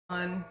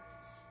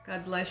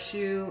God bless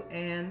you,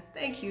 and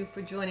thank you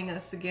for joining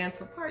us again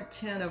for part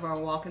 10 of our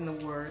Walk in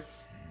the Word.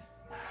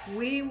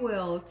 We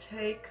will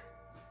take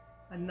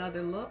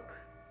another look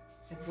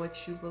at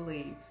what you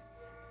believe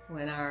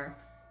when our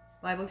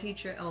Bible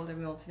teacher, Elder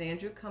Milton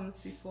Andrew,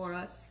 comes before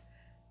us,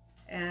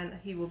 and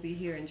he will be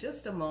here in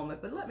just a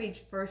moment. But let me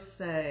first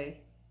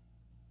say,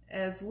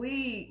 as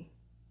we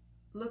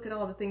look at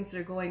all the things that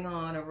are going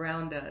on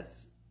around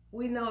us,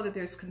 we know that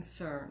there's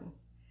concern.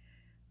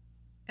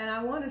 And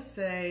I want to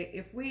say,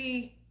 if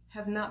we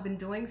have not been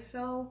doing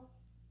so,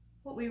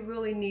 what we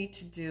really need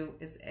to do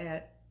is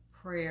add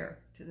prayer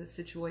to the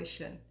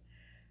situation.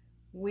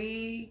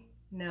 We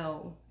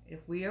know, if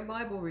we are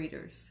Bible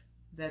readers,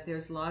 that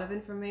there's a lot of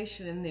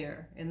information in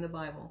there, in the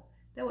Bible,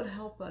 that would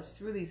help us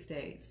through these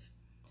days.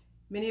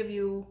 Many of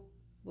you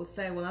will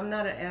say, well, I'm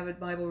not an avid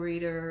Bible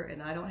reader,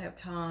 and I don't have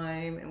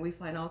time, and we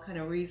find all kind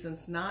of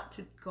reasons not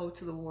to go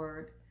to the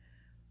Word.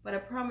 But I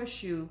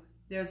promise you,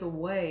 there's a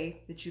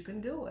way that you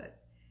can do it.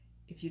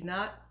 If you're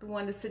not the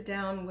one to sit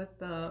down with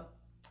the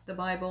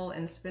Bible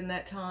and spend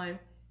that time,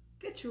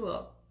 get you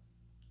a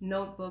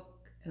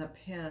notebook and a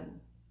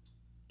pen.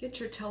 Get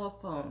your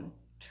telephone,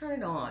 turn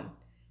it on,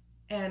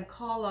 and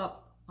call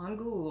up on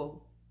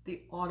Google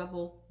the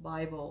Audible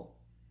Bible.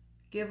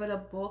 Give it a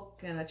book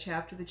and a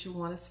chapter that you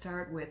want to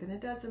start with, and it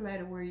doesn't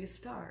matter where you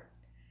start.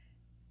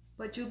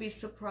 But you'll be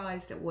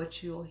surprised at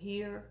what you'll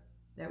hear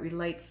that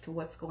relates to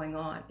what's going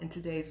on in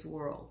today's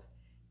world.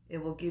 It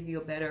will give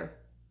you a better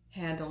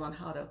handle on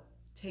how to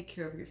take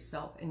care of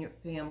yourself and your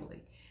family.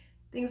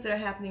 Things that are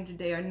happening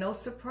today are no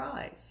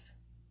surprise.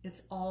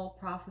 It's all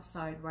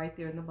prophesied right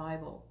there in the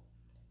Bible.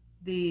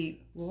 The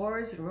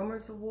wars and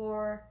rumors of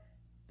war,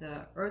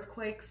 the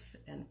earthquakes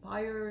and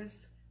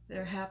fires that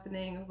are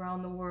happening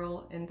around the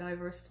world in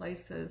diverse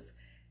places,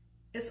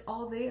 it's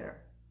all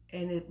there,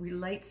 and it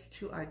relates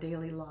to our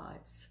daily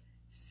lives.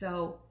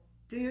 So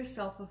do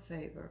yourself a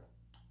favor.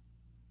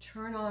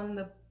 Turn on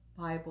the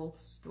Bible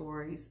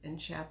stories and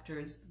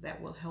chapters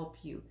that will help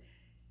you.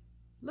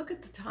 Look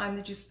at the time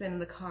that you spend in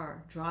the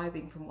car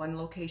driving from one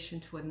location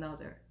to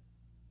another.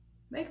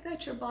 Make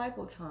that your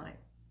Bible time.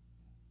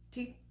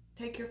 Take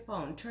your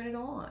phone, turn it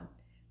on,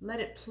 let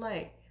it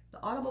play.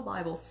 The Audible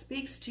Bible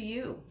speaks to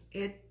you.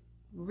 It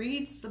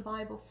reads the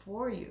Bible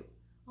for you.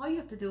 All you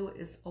have to do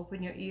is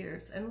open your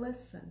ears and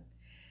listen.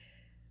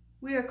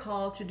 We are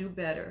called to do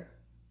better.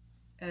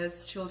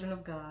 As children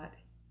of God,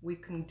 we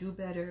can do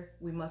better.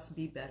 We must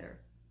be better.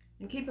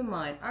 And keep in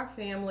mind, our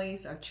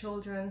families, our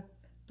children,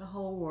 the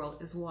whole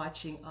world is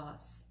watching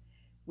us.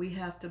 We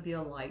have to be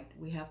a light.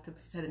 We have to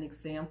set an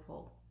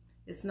example.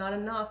 It's not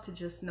enough to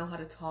just know how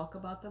to talk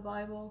about the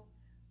Bible.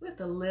 We have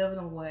to live in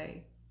a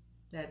way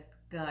that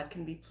God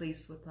can be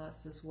pleased with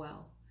us as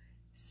well.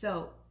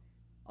 So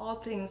all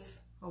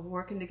things are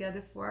working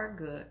together for our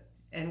good,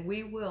 and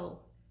we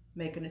will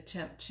make an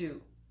attempt to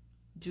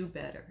do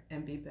better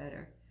and be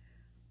better.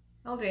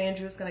 Elder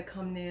Andrew is going to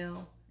come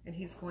now, and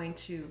he's going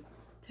to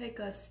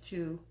take us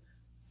to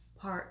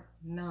part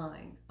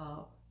 9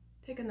 of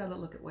Take Another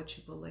Look at What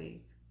You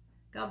Believe.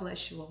 God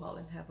bless you all,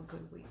 and have a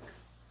good week.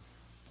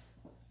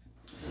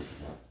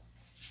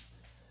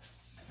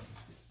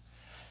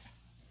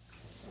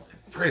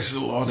 Praise the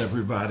Lord,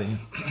 everybody.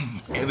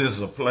 It is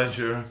a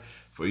pleasure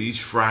for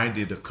each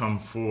Friday to come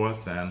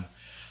forth, and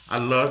I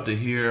love to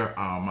hear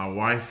my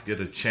wife get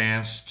a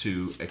chance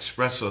to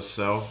express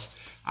herself.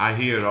 I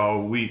hear it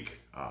all week,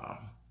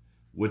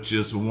 which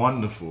is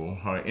wonderful.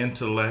 Her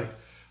intellect,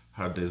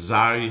 her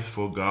desire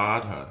for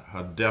God,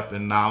 her depth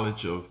and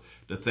knowledge of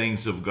the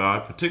things of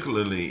God,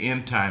 particularly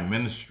end-time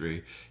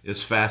ministry,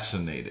 is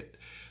fascinating.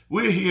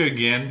 We're here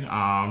again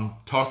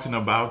talking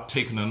about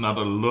taking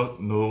another look,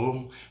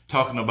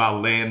 talking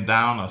about laying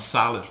down a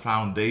solid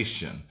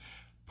foundation,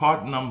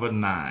 part number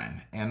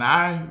 9. And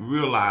I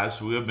realize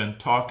we have been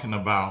talking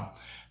about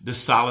this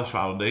solid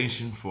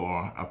foundation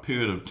for a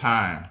period of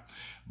time,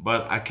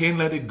 but I can't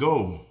let it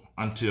go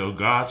until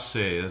God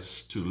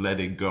says to let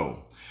it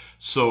go.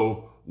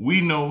 So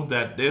we know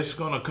that there's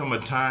going to come a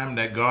time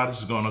that God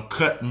is going to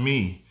cut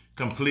me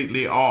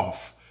completely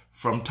off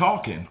from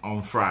talking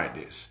on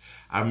Fridays.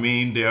 I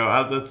mean, there are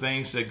other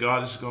things that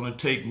God is going to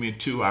take me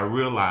to. I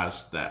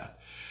realize that.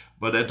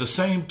 But at the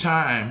same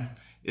time,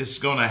 it's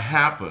going to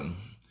happen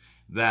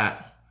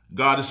that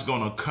God is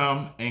going to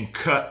come and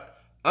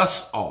cut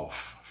us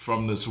off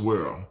from this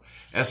world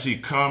as he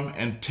come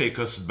and take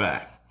us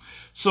back.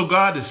 So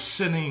God is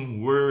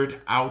sending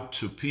word out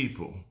to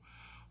people,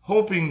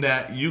 hoping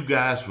that you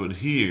guys would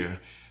hear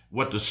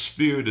what the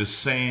Spirit is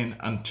saying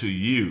unto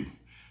you,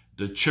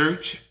 the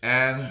church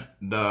and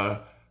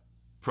the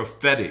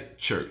prophetic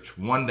church,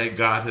 one that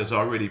God has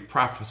already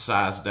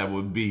prophesied that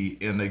would be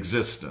in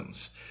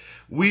existence.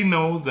 We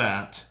know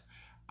that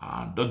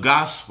the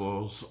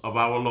Gospels of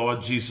our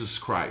Lord Jesus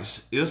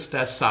Christ is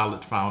that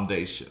solid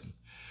foundation.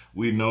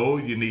 We know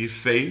you need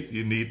faith,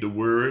 you need the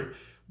Word,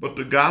 but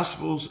the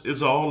Gospels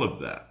is all of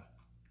that.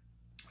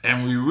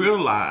 And we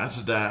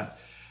realize that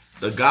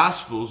the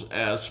Gospels,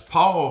 as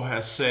Paul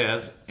has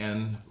said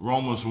in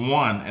Romans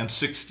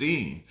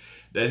 1:16,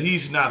 that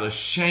he's not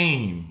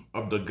ashamed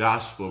of the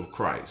gospel of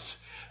Christ,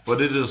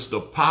 for it is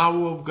the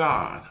power of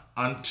God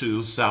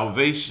unto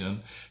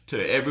salvation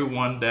to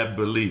everyone that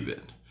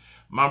believeth.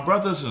 My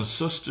brothers and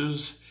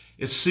sisters,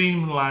 it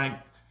seemed like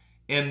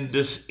in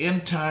this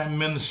end time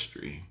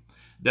ministry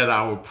that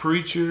our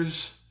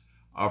preachers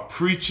are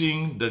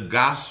preaching the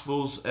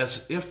gospels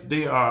as if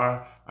they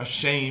are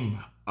ashamed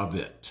of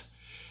it.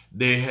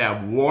 They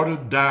have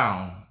watered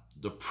down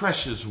the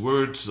precious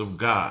words of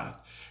God.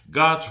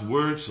 God's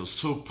words are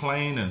so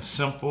plain and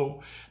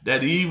simple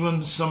that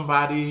even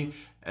somebody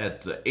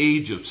at the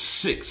age of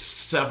 6,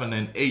 7,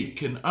 and 8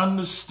 can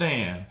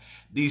understand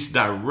these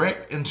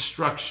direct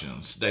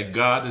instructions that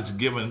God has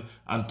given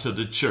unto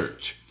the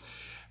church.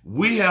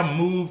 We have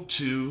moved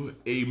to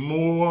a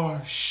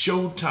more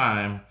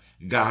showtime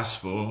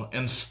gospel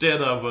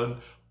instead of an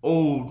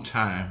old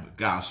time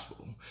gospel.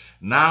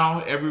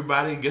 Now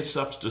everybody gets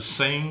up to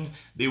sing,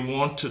 they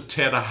want to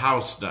tear the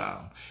house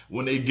down.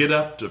 When they get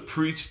up to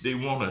preach, they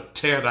want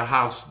to tear the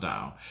house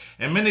down.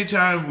 And many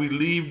times we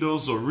leave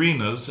those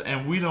arenas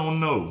and we don't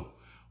know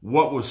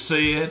what was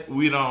said.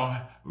 We don't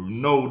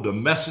know the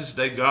message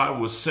that God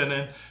was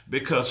sending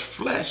because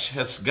flesh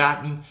has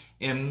gotten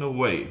in the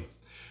way.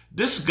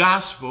 This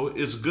gospel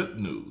is good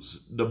news.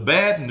 The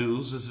bad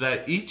news is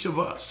that each of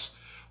us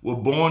were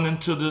born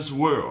into this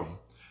world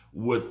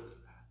with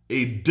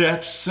a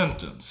death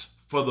sentence.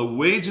 For the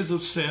wages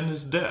of sin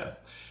is death.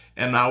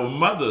 And our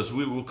mothers,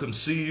 we will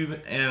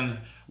conceive and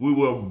we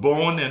were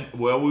born in,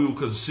 we will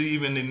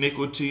conceive in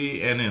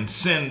iniquity, and in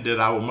sin did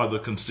our mother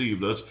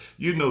conceived us.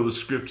 You know the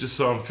scripture,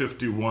 Psalm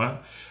 51.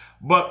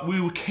 But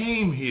we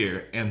came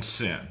here in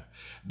sin.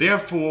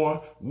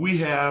 Therefore, we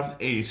have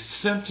a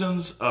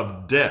sentence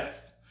of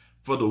death.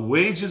 For the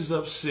wages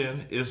of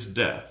sin is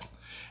death.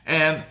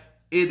 And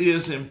it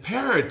is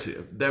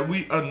imperative that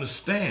we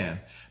understand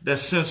that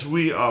since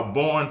we are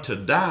born to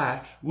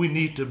die, we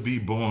need to be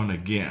born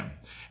again.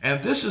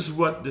 And this is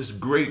what this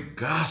great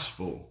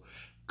gospel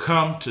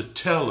come to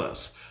tell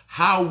us,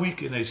 how we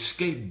can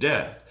escape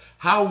death,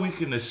 how we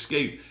can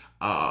escape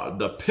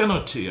the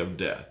penalty of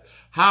death,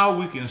 how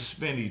we can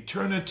spend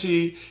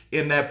eternity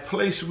in that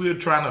place we're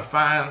trying to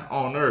find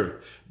on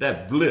earth,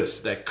 that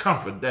bliss, that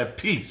comfort, that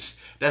peace,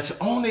 that's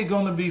only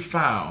going to be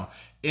found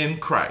in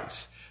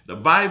Christ. The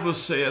Bible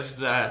says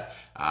that,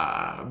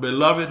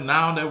 beloved,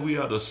 now that we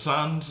are the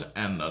sons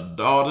and the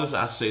daughters,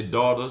 I say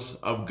daughters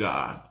of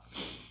God,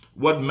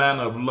 what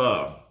manner of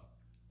love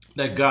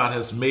that God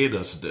has made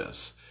us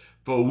this.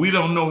 For we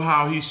don't know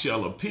how he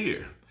shall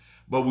appear,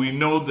 but we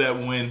know that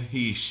when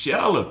he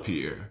shall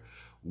appear,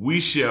 we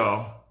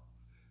shall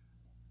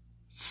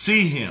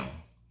see him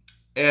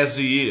as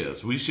he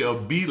is. We shall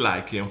be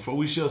like him, for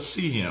we shall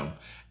see him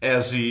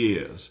as he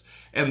is.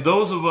 And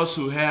those of us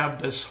who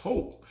have this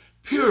hope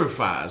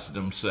purifies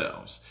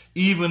themselves,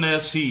 even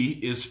as he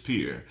is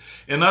pure.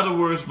 In other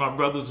words, my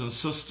brothers and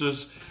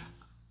sisters,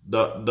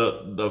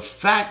 the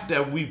fact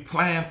that we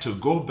plan to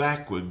go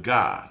back with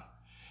God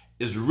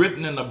is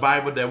written in the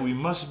Bible that we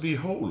must be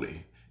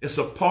holy. It's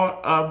a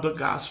part of the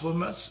gospel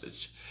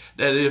message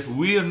that if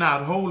we are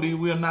not holy,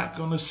 we are not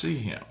going to see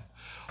him.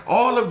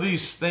 All of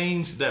these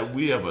things that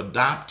we have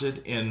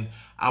adopted in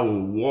our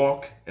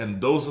walk,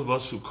 and those of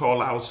us who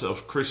call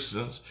ourselves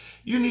Christians,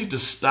 you need to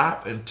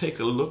stop and take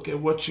a look at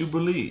what you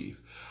believe.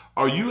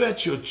 Are you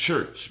at your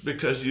church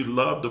because you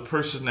love the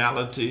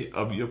personality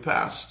of your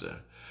pastor?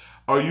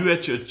 Are you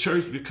at your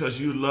church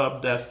because you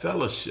love that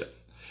fellowship?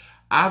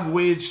 I've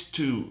waged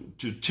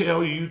to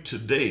tell you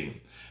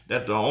today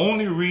that the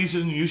only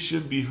reason you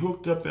should be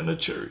hooked up in a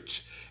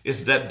church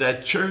is that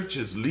that church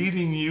is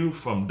leading you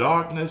from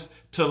darkness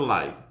to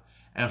light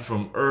and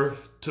from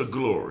earth to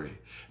glory.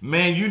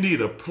 Man, you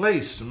need a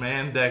place,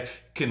 man, that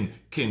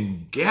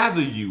can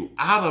gather you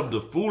out of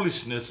the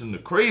foolishness and the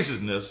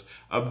craziness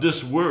of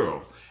this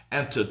world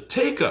and to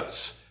take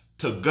us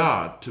to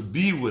God, to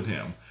be with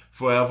him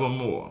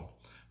forevermore.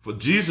 For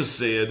Jesus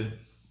said,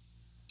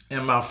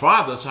 in my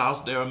Father's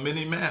house there are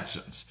many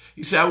mansions.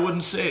 He said, I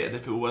wouldn't say it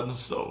if it wasn't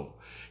so.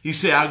 He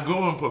said, I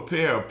go and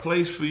prepare a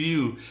place for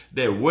you,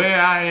 that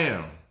where I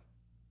am,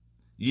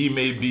 ye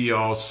may be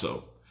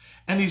also.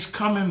 And he's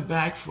coming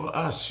back for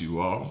us,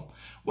 you all.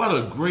 What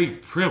a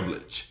great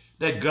privilege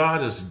that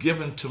God has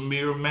given to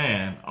mere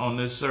man on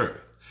this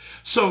earth.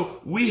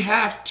 So we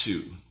have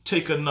to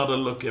take another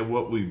look at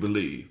what we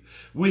believe.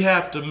 We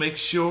have to make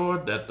sure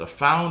that the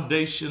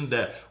foundation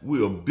that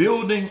we are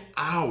building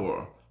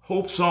our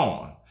hopes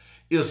on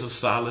is a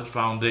solid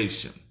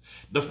foundation.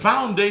 The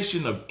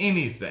foundation of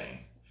anything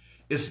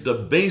is the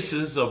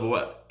basis of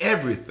what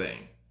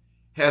everything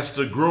has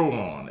to grow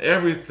on.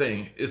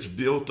 Everything is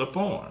built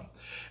upon.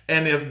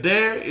 And if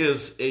there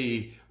is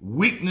a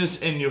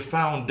weakness in your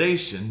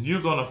foundation,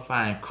 you're going to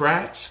find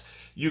cracks,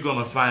 you're going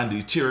to find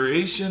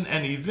deterioration,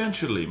 and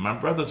eventually, my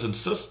brothers and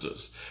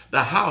sisters,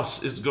 the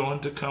house is going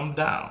to come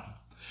down.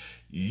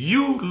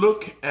 You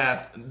look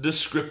at this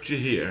scripture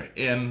here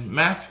in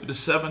Matthew, the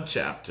 7th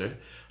chapter.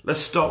 Let's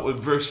start with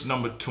verse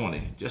number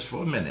 20, just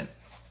for a minute.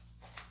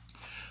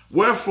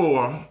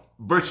 Wherefore,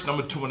 verse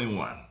number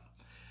 21,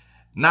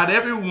 Not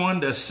everyone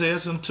that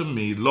says unto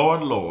me,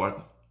 Lord, Lord,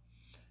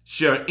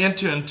 shall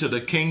enter into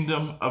the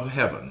kingdom of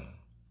heaven,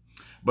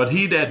 but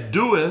he that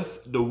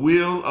doeth the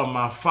will of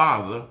my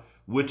Father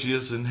which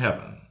is in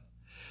heaven.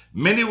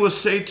 Many will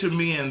say to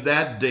me in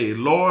that day,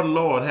 Lord,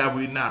 Lord, have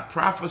we not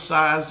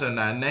prophesied in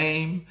thy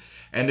name,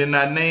 and in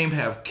thy name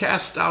have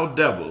cast out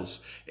devils,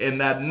 in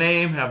thy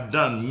name have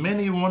done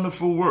many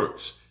wonderful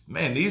works.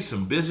 Man, these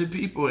some busy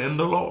people in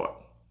the Lord.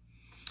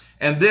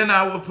 And then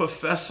I will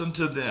profess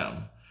unto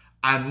them,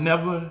 I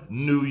never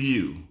knew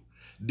you.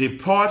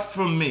 Depart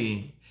from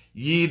me,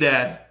 ye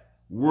that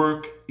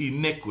work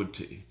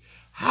iniquity.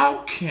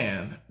 How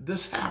can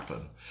this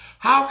happen?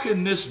 How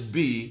can this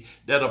be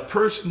that a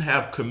person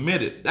have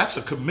committed, that's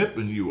a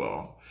commitment, you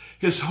all,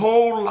 his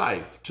whole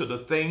life to the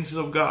things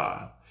of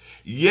God?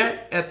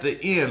 Yet at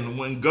the end,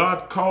 when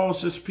God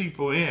calls his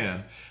people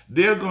in,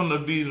 they're going to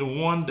be the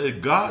one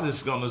that God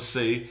is going to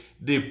say,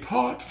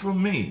 depart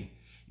from me,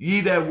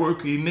 ye that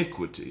work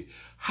iniquity.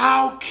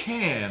 How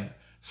can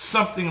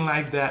something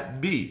like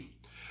that be?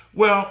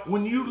 Well,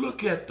 when you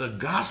look at the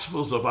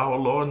Gospels of our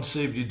Lord and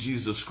Savior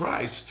Jesus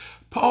Christ,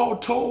 Paul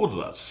told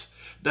us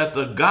that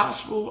the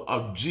gospel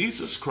of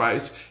Jesus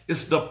Christ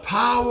is the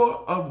power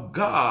of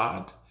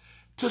God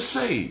to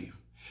save.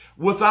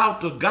 Without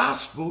the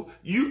gospel,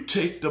 you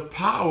take the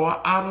power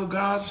out of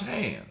God's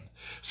hand.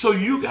 So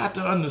you got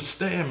to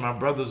understand, my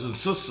brothers and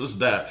sisters,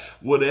 that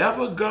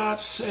whatever God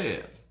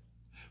said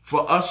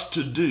for us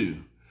to do,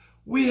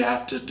 we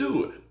have to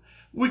do it.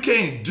 We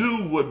can't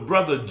do what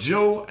Brother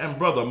Joe and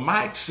Brother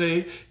Mike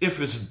say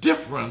if it's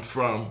different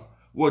from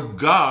what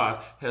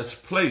God has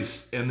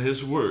placed in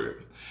his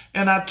word.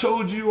 And I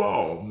told you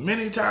all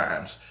many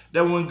times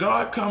that when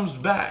God comes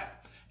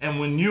back and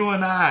when you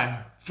and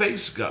I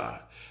face God,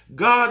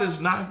 God is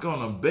not going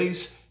to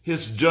base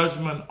his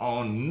judgment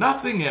on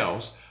nothing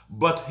else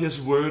but his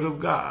word of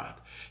God.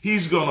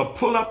 He's going to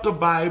pull up the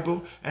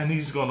Bible and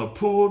he's going to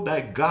pull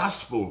that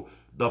gospel,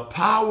 the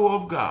power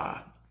of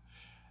God.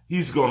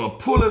 He's going to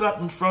pull it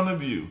up in front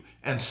of you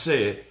and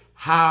say,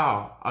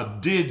 how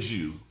did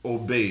you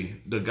obey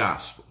the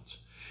gospels?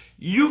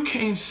 You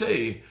can't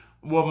say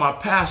what my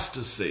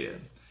pastor said.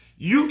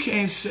 You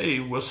can't say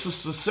what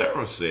Sister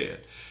Sarah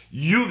said.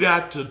 You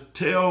got to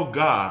tell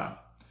God,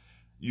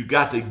 you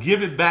got to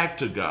give it back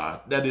to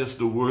God. That is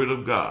the word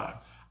of God.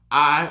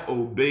 I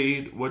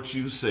obeyed what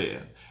you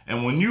said.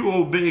 And when you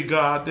obey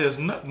God, there's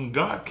nothing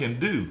God can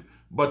do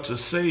but to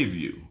save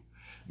you.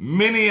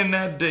 Many in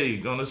that day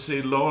going to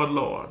say, Lord,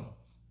 Lord,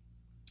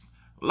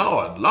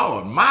 Lord,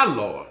 Lord, my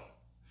Lord.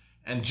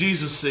 And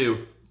Jesus said,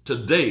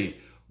 today,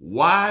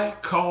 why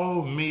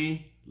call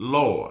me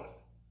Lord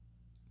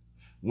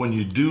when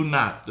you do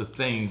not the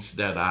things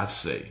that I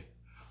say?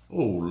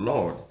 Oh,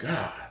 Lord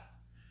God.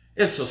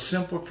 It's a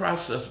simple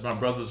process, my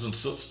brothers and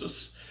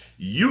sisters.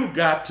 You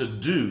got to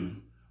do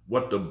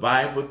what the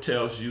Bible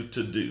tells you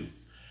to do.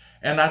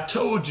 And I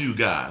told you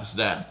guys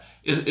that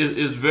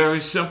it's very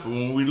simple.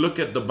 When we look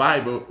at the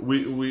Bible,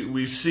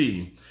 we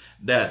see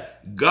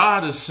that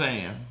God is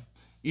saying,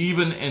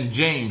 even in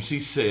James, he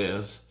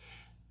says,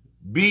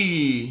 be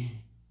ye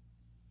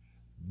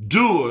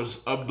doers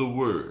of the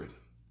word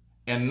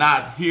and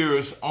not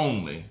hearers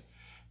only,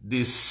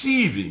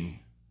 deceiving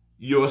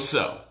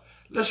yourself.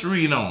 Let's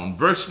read on.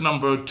 Verse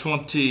number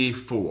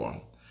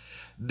 24.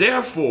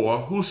 Therefore,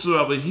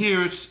 whosoever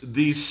heareth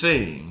these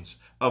sayings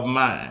of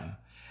mine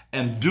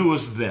and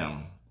doeth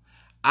them,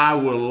 I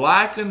will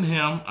liken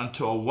him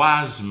unto a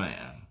wise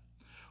man,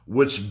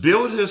 which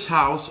built his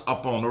house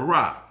upon a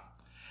rock.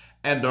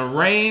 And the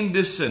rain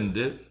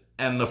descended,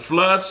 and the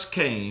floods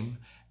came,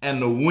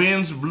 and the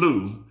winds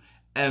blew,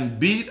 and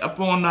beat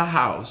upon the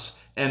house,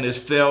 and it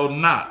fell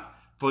not,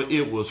 for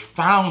it was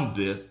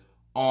founded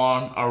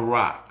on a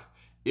rock.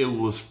 It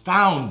was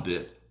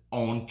founded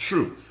on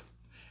truth.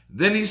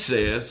 Then he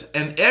says,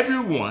 and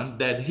everyone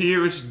that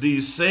heareth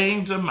these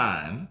sayings of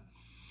mine,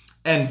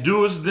 and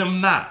doeth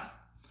them not.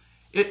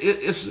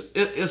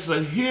 It's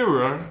a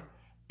hearer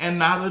and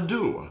not a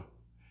doer.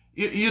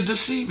 You're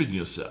deceiving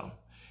yourself.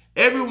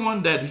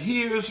 Everyone that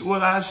hears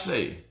what I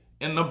say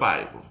in the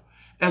Bible,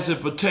 as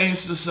it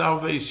pertains to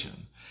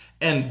salvation,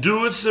 and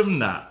doeth them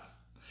not,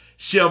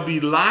 shall be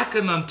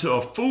likened unto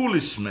a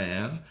foolish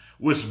man,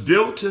 which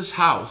built his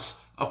house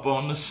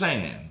upon the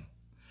sand.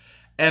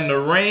 And the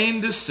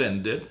rain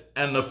descended,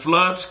 and the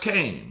floods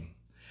came,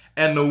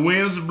 and the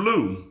winds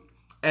blew,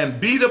 and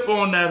beat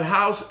upon that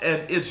house,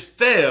 and it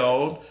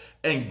fell,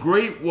 and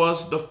great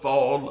was the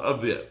fall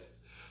of it.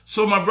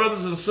 So my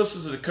brothers and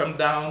sisters, it come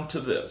down to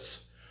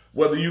this.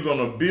 Whether you're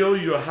going to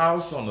build your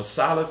house on a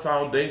solid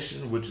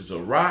foundation, which is a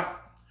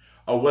rock,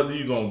 or whether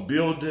you're going to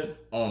build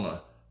it on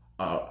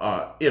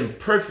an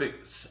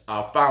imperfect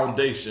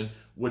foundation,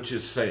 which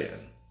is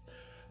sand.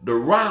 The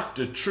rock,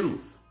 the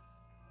truth,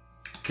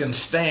 can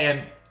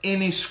stand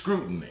any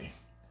scrutiny.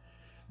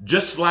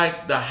 Just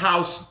like the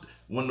house,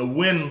 when the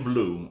wind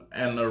blew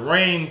and the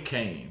rain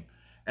came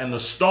and the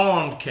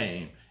storm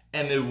came,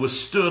 and it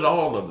withstood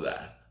all of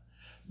that.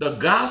 The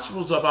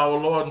Gospels of our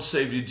Lord and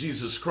Savior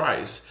Jesus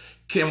Christ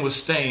can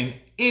withstand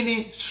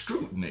any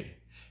scrutiny,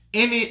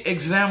 any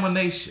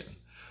examination,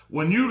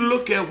 when you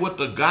look at what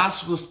the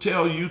Gospels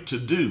tell you to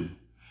do,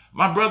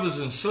 my brothers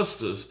and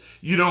sisters,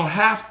 you don't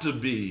have to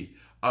be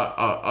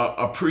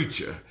a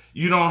preacher.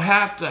 You don't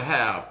have to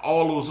have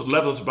all those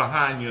letters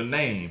behind your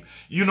name.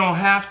 You don't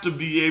have to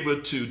be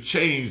able to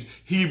change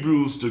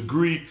Hebrews to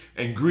Greek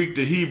and Greek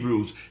to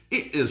Hebrews.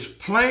 It is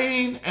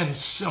plain and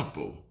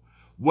simple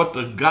what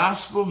the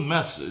gospel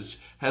message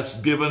has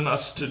given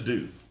us to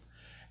do.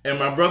 And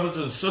my brothers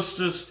and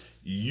sisters,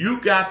 you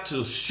got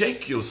to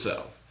shake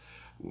yourself.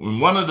 In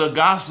one of the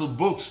gospel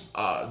books,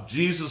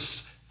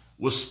 Jesus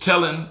was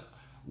telling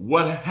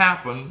what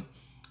happened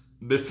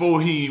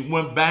before he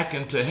went back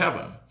into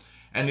heaven.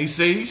 And he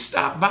said he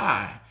stopped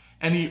by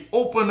and he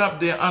opened up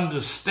their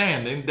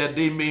understanding that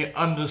they may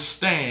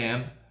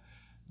understand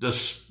the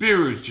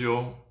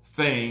spiritual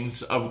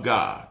things of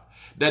God,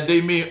 that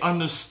they may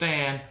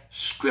understand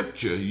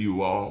scripture,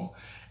 you all.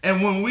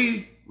 And when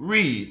we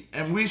read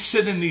and we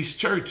sit in these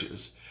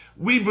churches,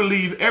 we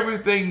believe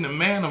everything the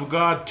man of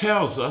God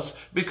tells us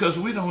because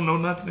we don't know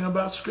nothing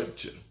about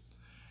scripture.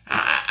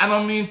 I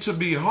don't mean to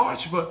be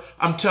harsh, but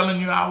I'm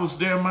telling you, I was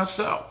there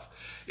myself.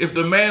 If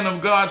the man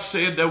of God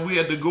said that we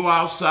had to go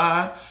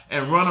outside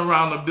and run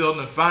around the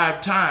building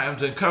 5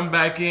 times and come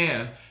back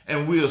in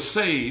and we are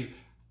saved,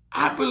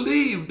 I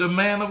believe the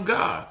man of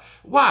God.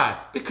 Why?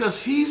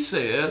 Because he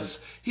says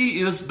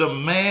he is the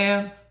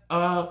man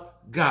of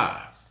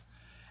God.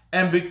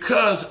 And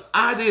because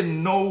I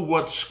didn't know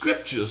what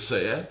scripture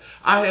said,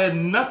 I had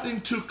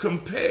nothing to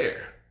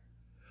compare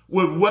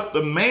with what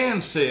the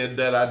man said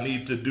that I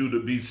need to do to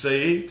be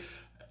saved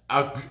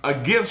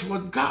against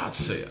what God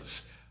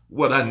says,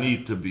 what I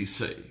need to be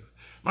saved.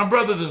 My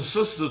brothers and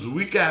sisters,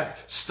 we got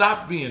to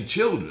stop being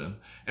children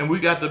and we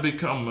got to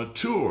become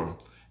mature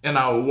in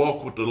our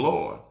walk with the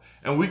Lord.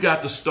 And we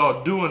got to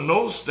start doing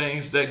those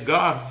things that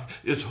God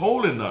is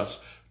holding us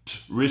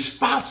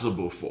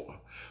responsible for.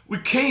 We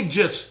can't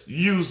just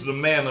use the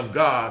man of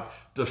God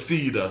to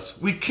feed us.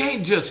 We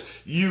can't just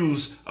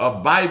use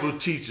Bible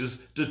teachers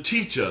to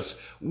teach us.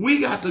 We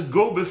got to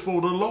go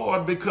before the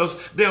Lord because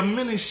there are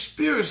many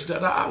spirits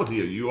that are out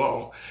here, you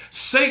all.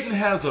 Satan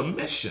has a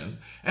mission,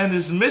 and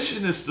his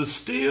mission is to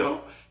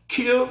steal,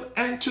 kill,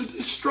 and to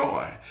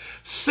destroy.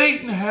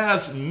 Satan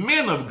has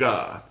men of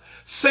God.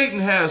 Satan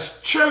has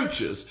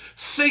churches.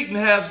 Satan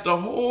has the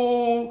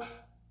whole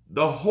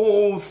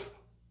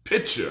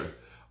picture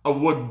of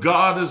what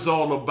God is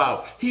all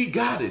about. He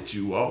got it,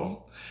 you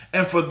all.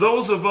 And for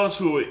those of us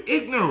who are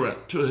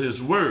ignorant to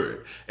his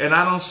word, and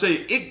I don't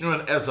say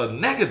ignorant as a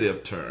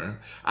negative term,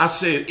 I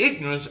say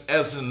ignorance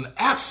as an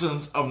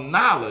absence of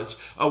knowledge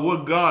of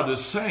what God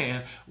is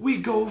saying, we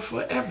go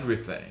for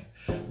everything.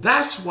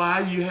 That's why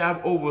you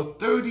have over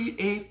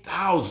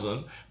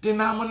 38,000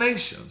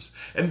 denominations.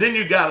 And then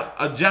you got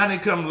a Johnny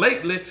come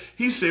lately.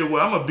 He said,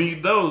 well, I'm going to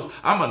beat those.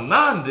 I'm a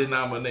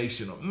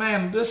non-denominational.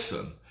 Man,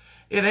 listen,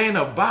 it ain't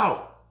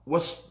about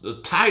what's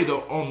the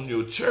title on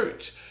your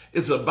church.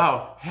 It's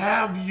about,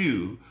 have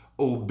you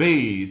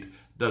obeyed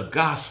the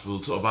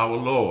gospels of our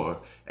Lord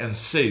and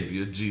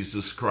Savior,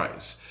 Jesus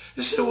Christ?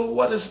 You say, well,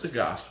 what is the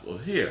gospel?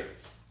 Here,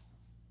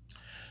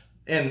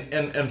 in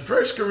 1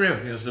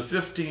 Corinthians, the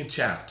 15th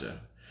chapter,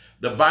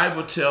 the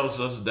Bible tells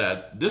us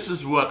that this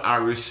is what I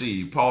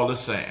received, Paul is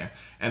saying,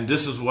 and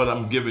this is what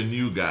I'm giving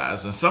you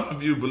guys. And some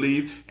of you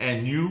believe,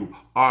 and you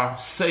are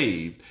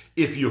saved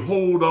if you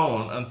hold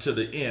on until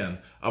the end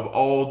of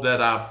all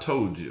that I've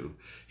told you.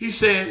 He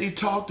said, he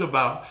talked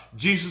about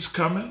Jesus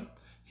coming,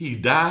 he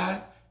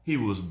died, he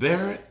was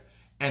buried,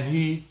 and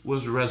he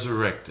was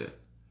resurrected.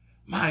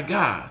 My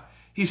God,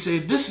 he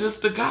said, this is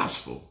the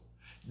gospel.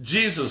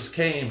 Jesus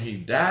came, he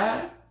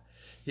died,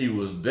 he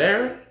was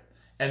buried,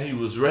 and he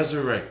was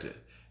resurrected.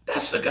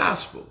 That's the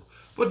gospel.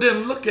 But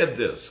then look at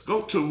this.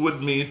 Go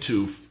with me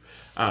to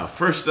 1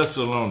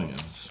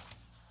 Thessalonians.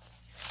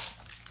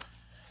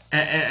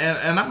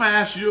 And I'm going to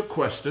ask you a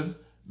question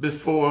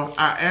before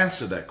I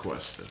answer that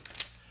question.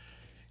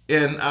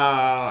 In 2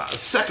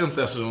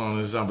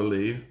 Thessalonians, I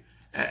believe,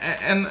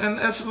 and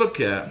let's look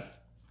at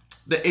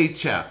the 8th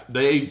chapter, the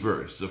 8th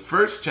verse, the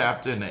 1st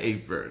chapter and the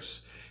 8th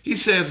verse. He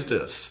says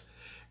this,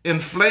 in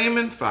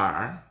flaming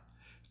fire,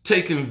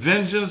 taking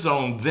vengeance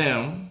on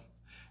them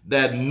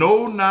that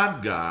know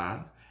not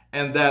God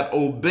and that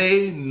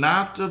obey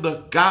not to the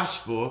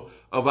gospel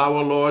of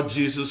our Lord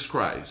Jesus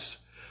Christ,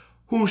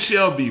 who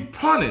shall be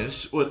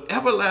punished with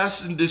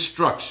everlasting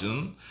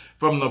destruction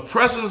from the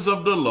presence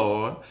of the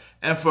Lord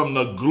and from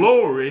the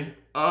glory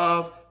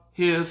of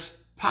his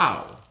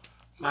power.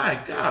 My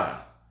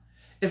God,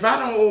 if I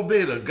don't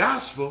obey the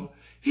gospel,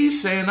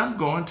 he's saying I'm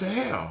going to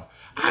hell.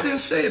 I didn't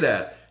say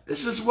that.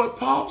 This is what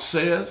Paul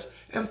says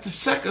in 2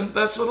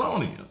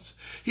 Thessalonians.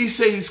 He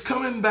says he's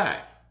coming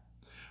back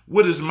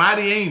with his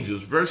mighty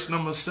angels, verse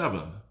number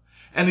 7.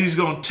 And he's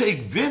going to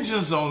take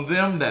vengeance on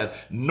them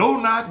that know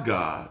not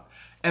God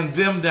and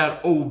them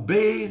that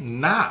obey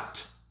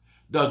not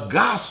the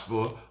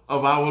gospel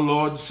of our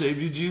Lord and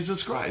Savior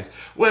Jesus Christ.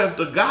 Well, if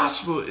the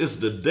gospel is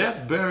the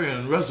death, burial,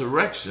 and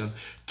resurrection,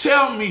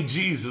 tell me,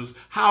 Jesus,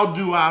 how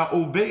do I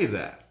obey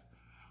that?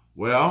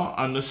 Well,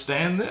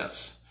 understand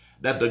this.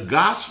 that the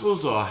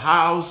Gospels are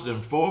housed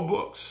in 4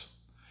 books: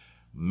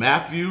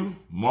 Matthew,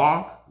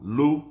 Mark,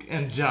 Luke,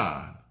 and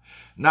John.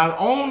 Not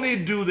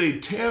only do they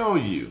tell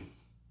you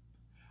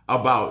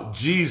about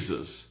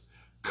Jesus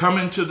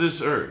coming to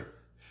this earth,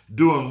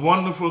 doing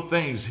wonderful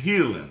things,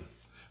 healing,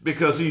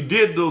 because he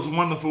did those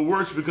wonderful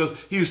works because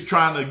he was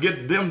trying to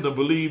get them to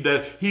believe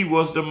that he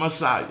was the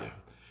Messiah.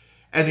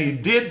 And he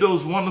did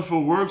those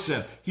wonderful works,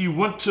 and he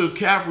went to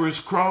Calvary's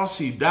cross,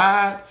 he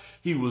died,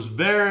 he was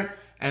buried,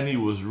 and he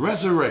was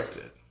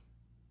resurrected.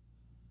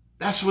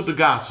 That's what the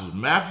Gospels,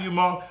 Matthew,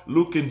 Mark,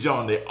 Luke, and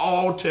John, they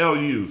all tell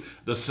you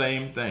the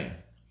same thing.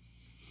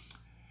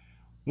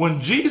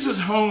 When Jesus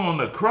hung on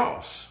the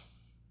cross,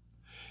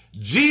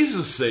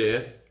 Jesus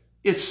said,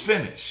 "It's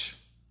finished."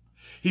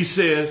 He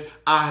says,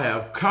 "I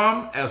have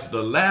come as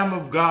the Lamb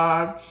of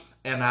God,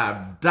 and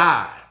I've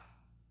died."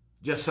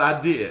 Yes,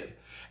 I did.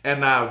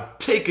 "And I've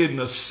taken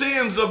the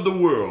sins of the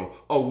world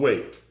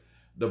away."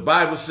 The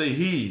Bible says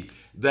he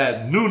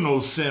that knew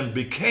no sin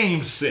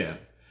became sin,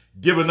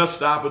 giving us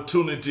the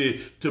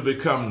opportunity to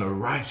become the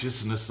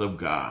righteousness of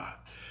God.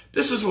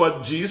 This is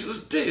what Jesus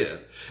did.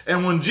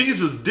 And when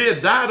Jesus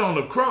died on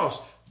the cross,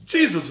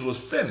 Jesus was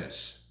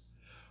finished.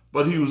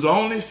 But he was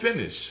only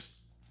finished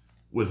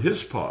with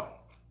his part.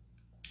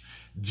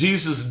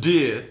 Jesus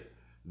did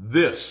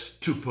this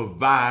to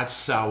provide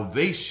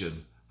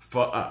salvation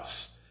for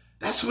us.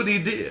 That's what he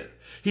did.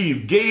 He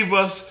gave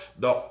us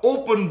the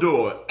open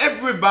door.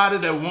 Everybody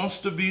that wants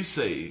to be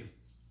saved,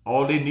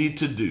 all they need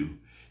to do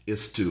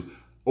is to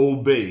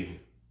obey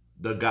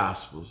the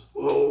Gospels.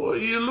 Oh,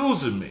 you're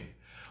losing me.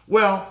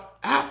 Well,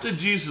 after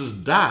Jesus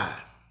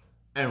died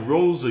and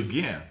rose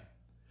again,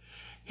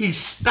 he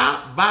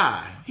stopped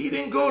by. He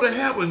didn't go to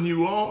heaven,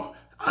 you all.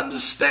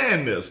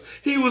 Understand this.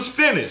 He was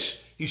finished.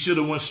 He should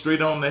have went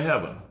straight on to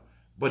heaven.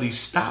 But he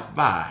stopped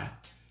by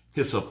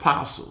his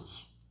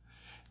apostles.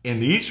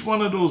 In each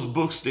one of those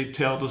books, they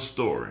tell the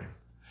story.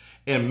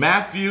 In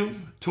Matthew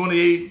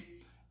 28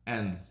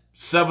 and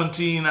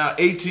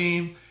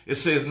 18, it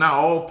says, "Now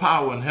all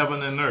power in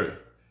heaven and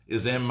earth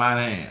is in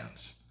my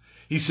hands."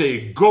 He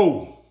said,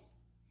 "Go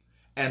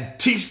and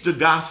teach the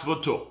gospel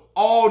to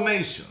all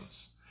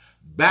nations,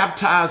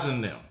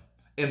 baptizing them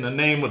in the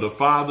name of the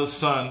Father,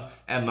 Son,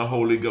 and the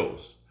Holy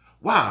Ghost."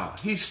 Wow,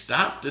 he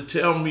stopped to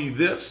tell me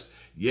this?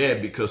 Yeah,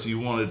 because he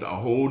wanted a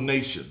whole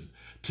nation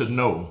to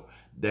know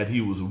that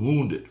he was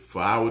wounded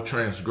for our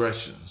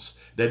transgressions,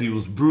 that he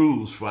was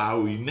bruised for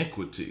our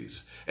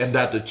iniquities, and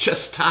that the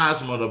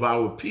chastisement of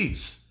our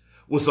peace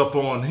was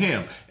upon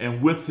him.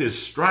 And with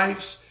his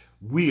stripes,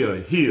 we are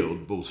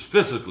healed, both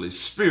physically,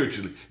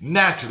 spiritually,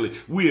 naturally.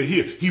 We are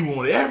healed. He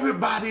wanted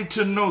everybody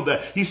to know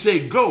that. He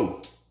said,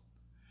 "Go.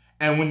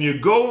 And when you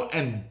go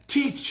and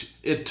teach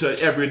it to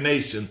every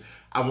nation,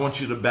 I want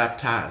you to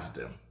baptize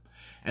them."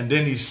 And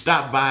then he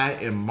stopped by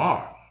in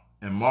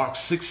Mark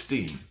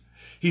 16.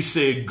 He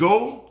said,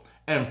 "Go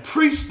and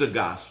preach the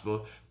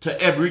gospel to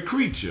every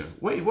creature."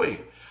 Wait.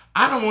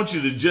 I don't want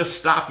you to just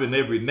stop in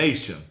every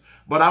nation,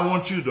 but I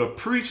want you to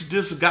preach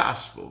this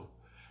gospel,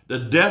 the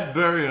death,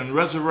 burial, and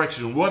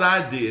resurrection, what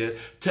I did,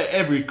 to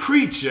every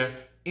creature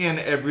in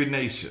every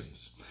nation.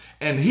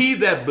 And he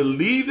that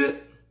believeth,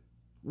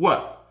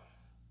 what?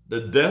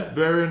 The death,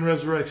 burial, and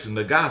resurrection,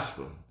 the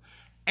gospel,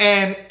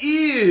 and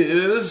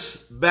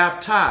is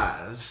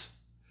baptized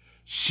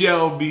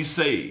shall be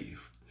saved.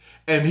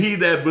 And he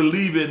that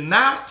believeth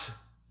not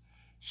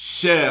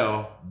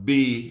shall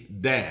be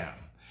damned.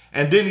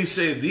 And then he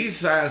said, "These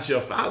signs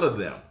shall follow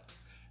them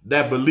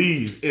that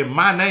believe in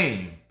my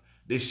name.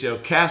 They shall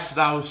cast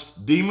out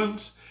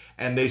demons,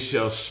 and they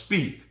shall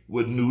speak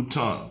with new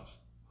tongues."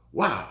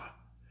 Wow.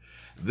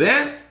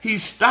 Then he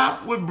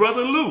stopped with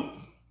Brother Luke.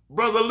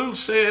 Brother Luke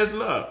said,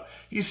 look,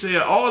 he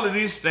said all of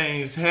these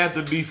things had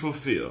to be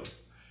fulfilled.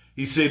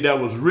 He said that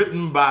was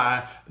written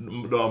by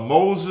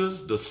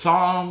Moses, the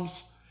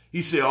Psalms.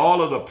 He said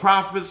all of the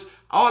prophets,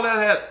 all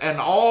that, and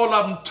all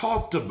of them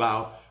talked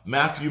about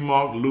Matthew,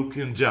 Mark, Luke,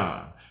 and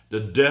John, the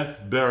death,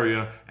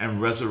 burial,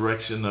 and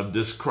resurrection of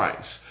this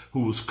Christ,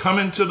 who was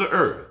coming to the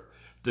earth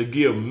to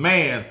give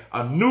man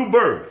a new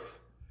birth,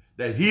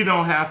 that he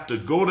don't have to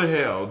go to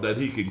hell, that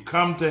he can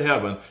come to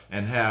heaven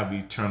and have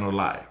eternal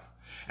life.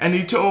 And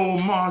he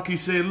told Mark, he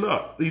said,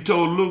 look, he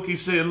told Luke, he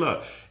said,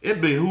 look,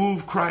 it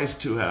behooved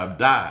Christ to have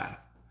died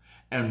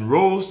and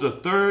rose the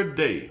third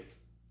day,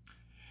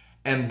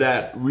 and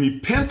that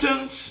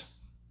repentance,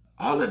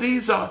 all of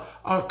these are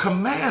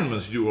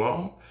commandments, you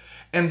all,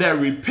 and that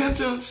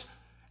repentance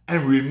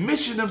and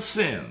remission of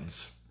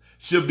sins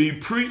should be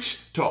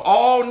preached to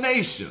all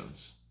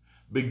nations,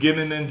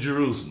 beginning in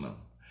Jerusalem.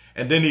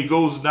 And then he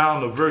goes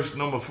down to verse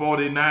number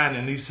 49,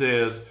 and he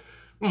says,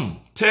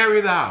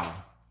 tarry thou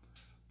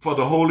for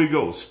the Holy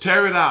Ghost,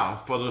 tarry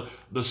thou for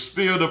the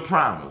Spirit of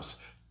promise,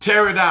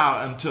 tarry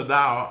thou until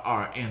thou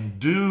art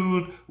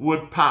endued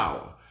with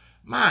power.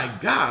 My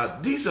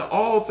God, these are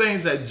all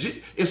things that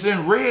it's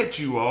in red,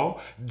 you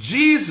all.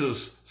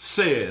 Jesus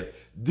said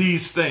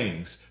these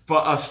things for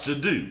us to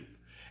do.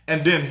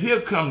 And then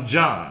here comes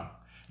John.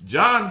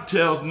 John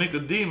tells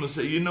Nicodemus,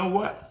 say, you know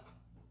what?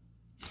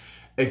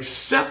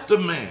 Except a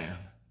man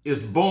is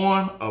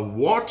born of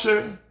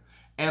water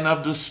and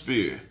of the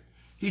Spirit,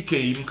 he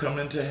can't even come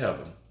into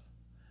heaven.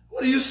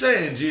 What are you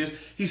saying, Jesus?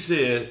 He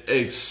said,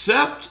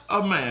 except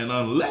a man,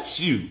 unless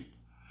you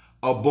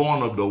are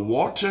born of the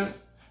water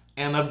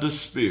and of the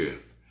Spirit.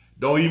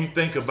 Don't even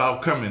think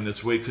about coming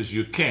this way, because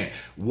you can't.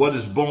 What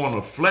is born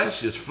of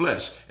flesh is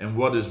flesh, and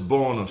what is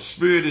born of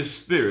spirit is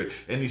spirit.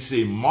 And he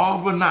said,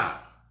 marvel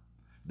not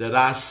that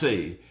I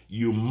say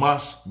you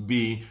must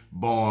be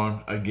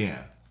born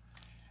again.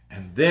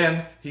 And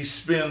then he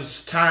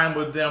spends time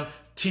with them,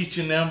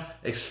 teaching them,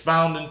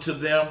 expounding to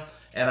them.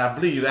 And I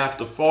believe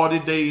after 40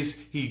 days,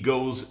 he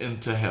goes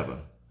into heaven.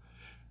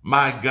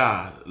 My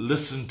God,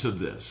 listen to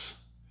this.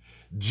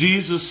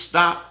 Jesus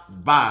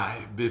stopped by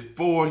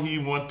before he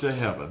went to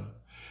heaven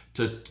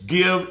to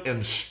give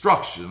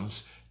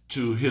instructions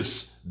to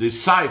his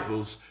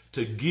disciples,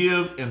 to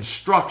give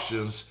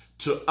instructions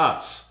to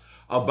us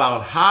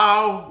about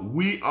how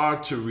we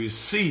are to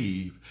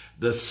receive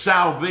the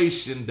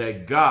salvation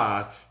that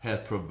God has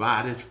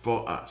provided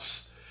for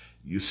us.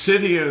 You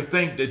sit here and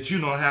think that you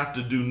don't have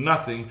to do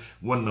nothing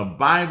when the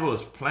Bible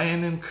is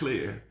plain and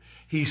clear.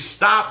 He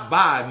stopped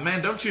by.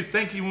 Man, don't you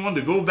think he wanted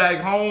to go back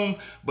home?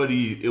 But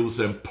it was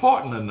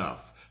important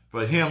enough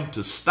for him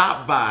to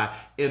stop by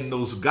in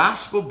those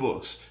gospel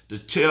books to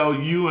tell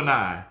you and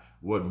I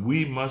what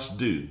we must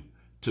do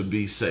to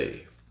be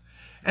saved.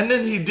 And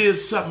then he did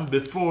something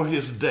before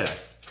his death.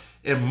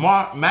 In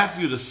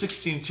Matthew, the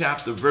 16th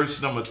chapter,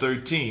 verse number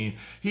 13,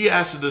 he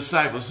asked the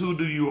disciples, who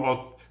do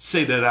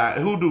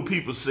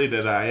people say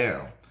that I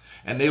am?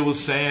 And they were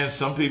saying,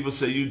 some people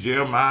say you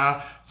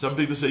Jeremiah, some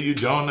people say you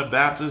John the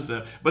Baptist.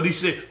 But he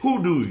said,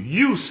 who do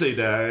you say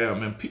that I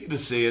am? And Peter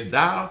said,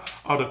 thou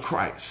art the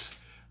Christ,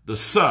 the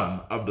Son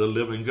of the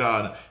living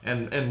God.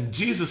 And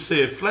Jesus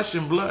said, flesh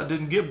and blood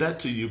didn't give that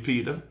to you,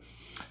 Peter.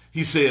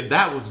 He said,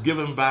 that was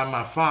given by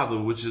my Father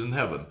which is in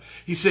heaven.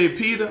 He said,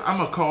 Peter, I'm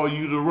going to call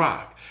you the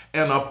rock.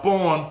 And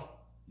upon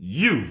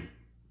you,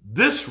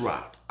 this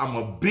rock, I'm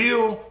going to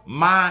build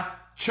my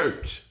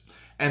church.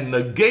 And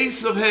the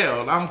gates of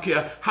hell, I don't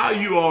care how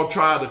you all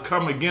try to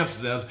come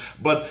against this,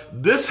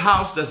 but this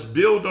house that's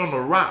built on the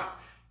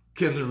rock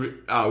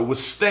can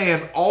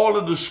withstand all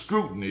of the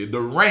scrutiny, the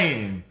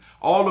rain,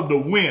 all of the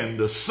wind,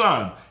 the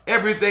sun,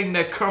 everything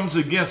that comes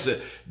against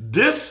it.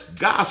 This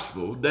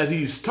gospel that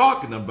he's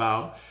talking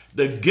about,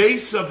 the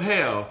gates of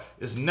hell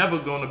is never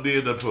going to be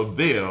able to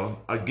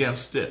prevail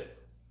against it.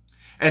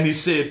 And he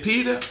said,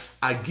 Peter,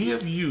 I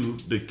give you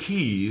the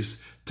keys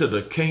to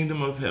the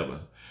kingdom of heaven.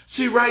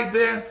 See right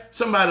there,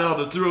 somebody ought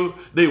to throw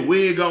their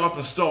wig off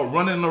and start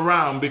running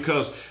around,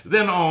 because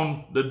then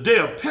on the day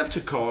of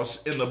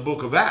Pentecost in the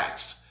book of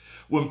Acts,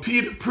 when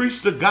Peter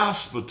preached the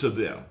gospel to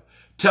them,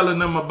 telling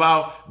them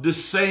about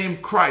this same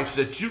Christ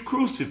that you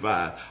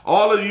crucified,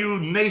 all of you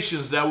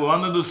nations that were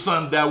under the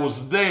sun that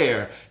was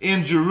there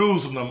in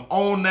Jerusalem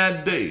on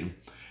that day,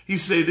 he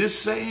said, this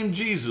same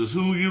Jesus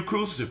whom you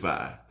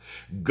crucified,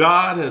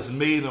 God has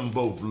made him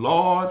both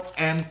Lord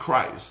and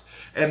Christ.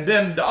 And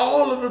then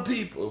all of the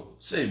people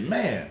say,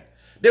 man,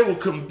 they were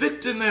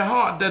convicted in their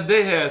heart that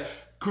they had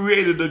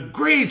created a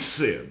great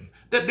sin,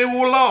 that they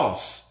were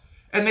lost.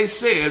 And they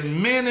said,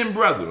 men and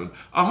brethren,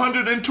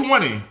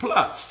 120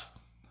 plus,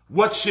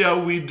 what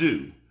shall we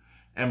do?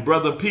 And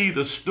Brother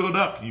Peter stood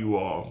up, you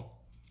all,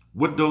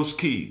 with those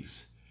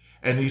keys.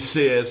 And he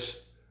says,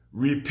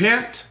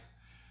 repent.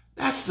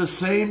 That's the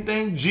same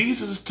thing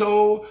Jesus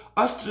told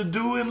us to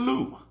do in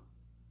Luke.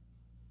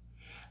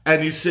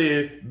 And he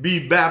said,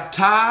 be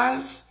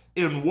baptized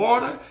in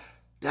water.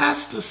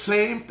 That's the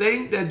same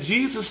thing that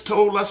Jesus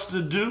told us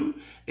to do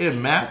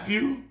in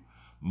Matthew,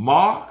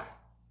 Mark,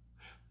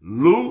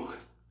 Luke,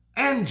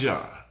 and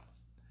John.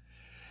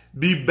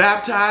 Be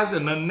baptized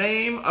in the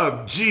name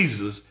of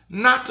Jesus,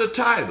 not the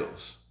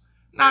titles,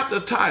 not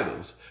the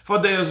titles. For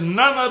there's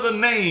none other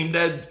name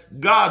that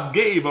God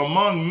gave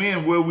among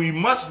men where we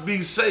must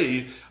be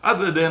saved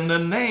other than the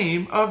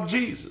name of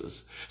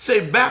Jesus.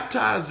 Say,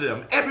 baptize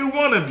them, every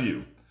one of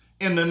you,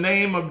 in the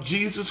name of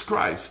Jesus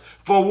Christ.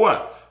 For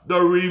what? The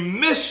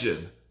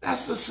remission.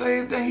 That's the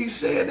same thing he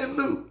said in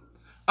Luke.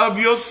 Of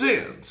your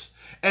sins.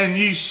 And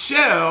ye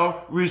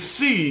shall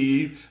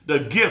receive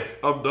the gift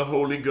of the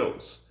Holy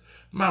Ghost.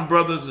 My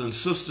brothers and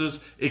sisters,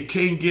 it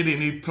can't get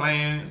any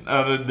plain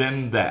other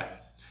than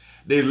that.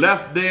 They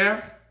left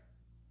there,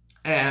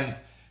 and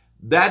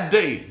that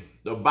day,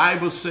 the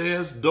Bible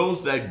says,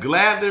 those that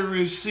gladly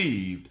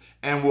received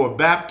and were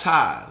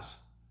baptized,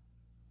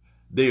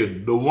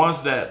 the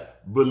ones that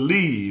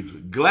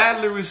believed,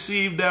 gladly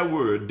received that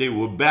word, they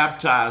were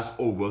baptized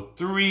over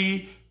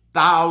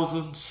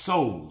 3,000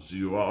 souls,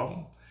 you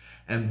all.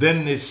 And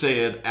then they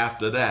said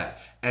after that,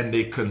 and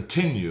they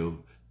continue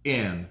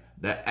in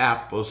the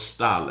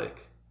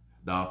apostolic,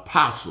 the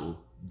apostle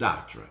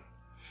doctrine.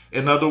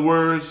 In other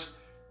words,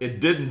 it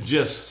didn't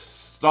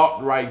just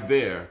start right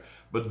there,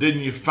 but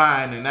didn't you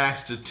find in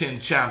Acts the 10th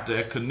chapter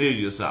at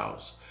Cornelius'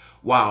 house,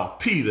 while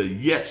Peter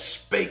yet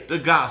spake the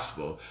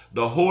gospel,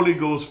 the Holy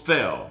Ghost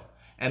fell,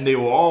 and they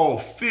were all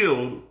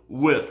filled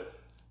with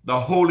the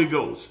Holy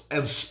Ghost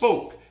and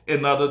spoke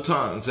in other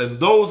tongues. And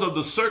those of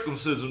the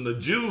circumcision, the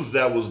Jews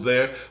that was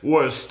there,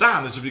 were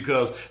astonished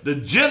because the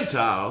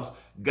Gentiles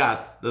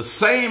got the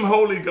same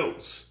Holy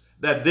Ghost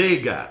that they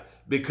got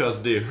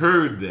because they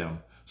heard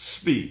them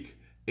speak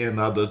in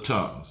other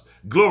tongues.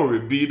 Glory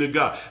be to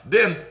God.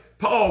 Then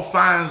Paul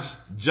finds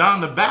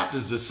John the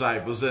Baptist's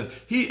disciples and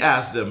he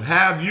asked them,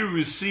 have you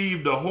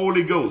received the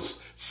Holy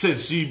Ghost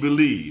since ye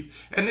believe?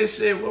 And they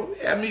said, well, we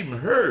haven't even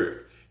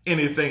heard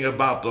anything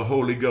about the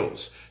Holy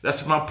Ghost.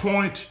 That's my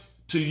point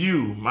to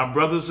you, my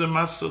brothers and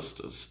my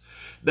sisters.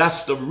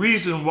 That's the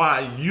reason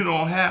why you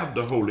don't have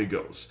the Holy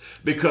Ghost,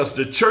 because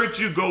the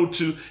church you go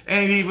to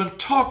ain't even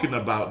talking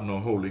about no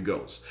Holy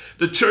Ghost.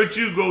 The church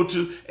you go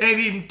to ain't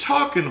even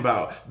talking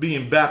about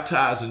being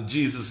baptized in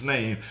Jesus'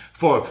 name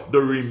for the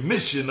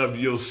remission of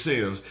your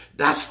sins.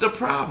 That's the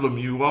problem,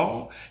 you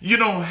all. You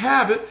don't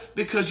have it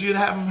because you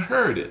haven't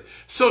heard it.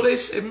 So they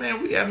say,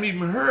 man, we haven't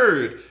even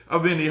heard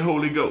of any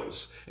Holy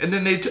Ghost. And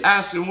then they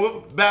asked him,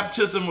 what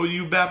baptism were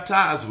you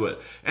baptized with?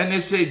 And they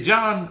say,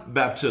 John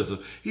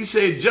baptism. He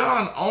said,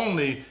 John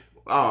only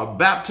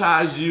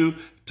baptized you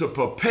to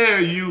prepare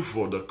you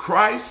for the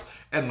Christ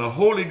and the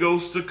Holy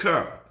Ghost to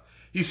come.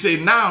 He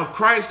said, now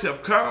Christ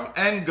have come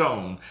and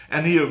gone,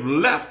 and he have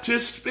left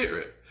his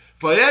spirit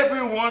for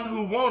everyone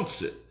who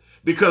wants it,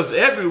 because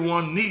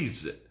everyone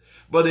needs it.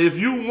 But if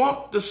you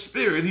want the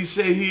spirit, he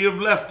said he have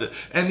left it.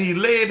 And he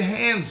laid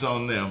hands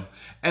on them,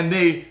 and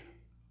they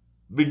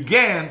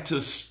began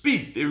to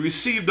speak. They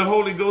received the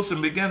Holy Ghost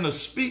and began to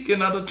speak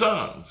in other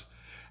tongues.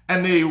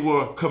 And they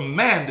were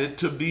commanded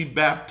to be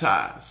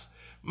baptized.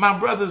 My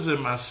brothers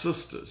and my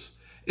sisters,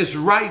 it's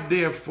right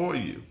there for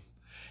you.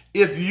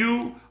 If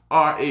you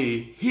are a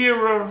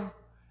hearer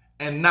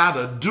and not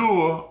a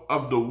doer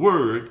of the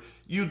word,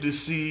 you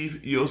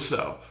deceive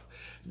yourself.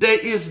 There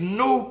is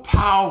no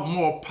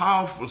more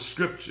powerful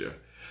scripture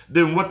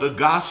than what the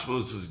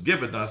Gospels has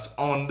given us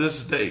on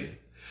this day.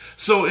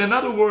 So in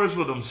other words,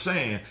 what I'm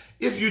saying,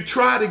 if you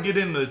try to get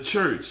into the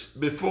church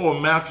before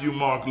Matthew,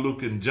 Mark,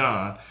 Luke, and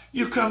John,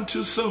 you come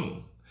too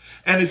soon.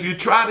 And if you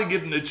try to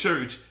get in the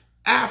church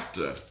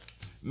after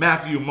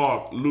Matthew,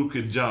 Mark, Luke,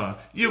 and John,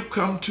 you've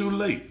come too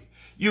late.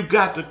 You've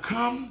got to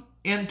come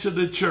into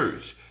the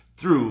church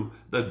through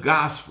the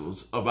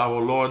Gospels of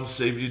our Lord and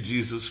Savior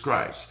Jesus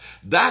Christ.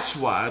 That's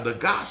why the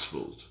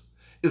Gospels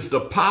is the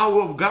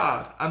power of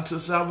God unto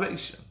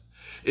salvation.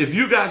 If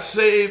you got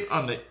saved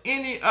under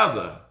any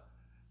other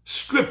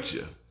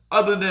scripture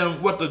other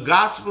than what the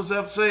Gospels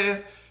have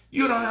said,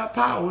 you don't have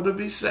power to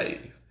be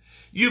saved.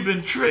 You've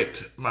been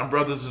tricked, my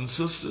brothers and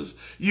sisters.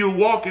 You're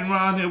walking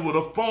around here with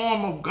a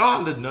form of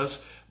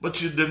godliness,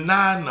 but you're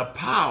denying the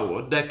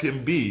power that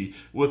can be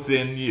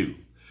within you.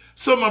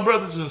 So my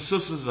brothers and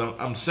sisters,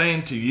 I'm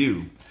saying to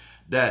you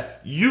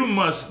that you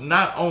must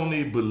not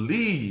only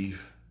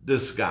believe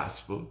this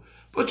gospel,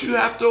 but you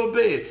have to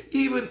obey it.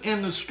 Even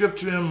in the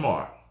scripture in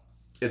Mark,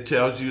 it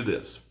tells you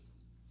this.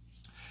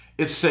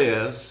 It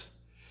says,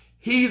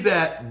 he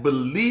that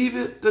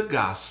believeth the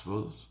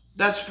gospels,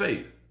 that's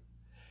faith,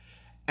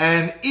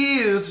 and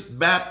is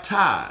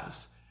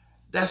baptized,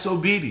 that's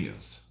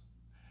obedience,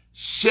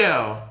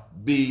 shall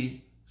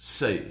be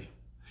saved.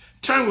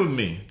 Turn with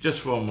me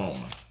just for a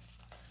moment,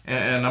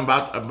 and I'm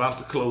about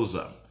to close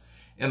up.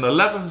 In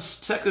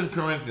 2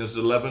 Corinthians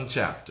 11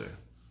 chapter,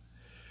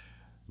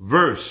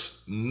 verse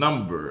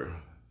number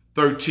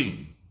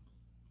 13,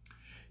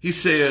 he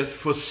says,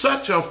 for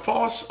such are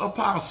false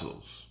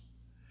apostles,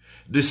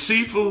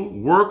 deceitful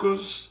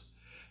workers,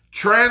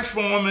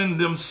 transforming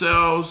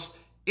themselves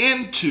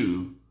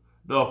into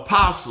the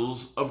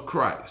apostles of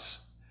Christ.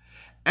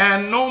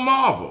 And no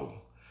marvel,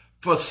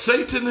 for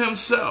Satan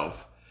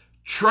himself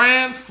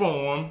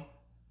transformed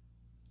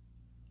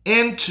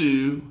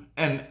into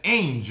an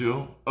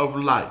angel of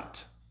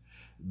light.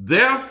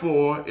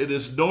 Therefore, it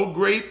is no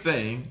great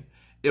thing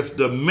if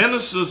the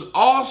ministers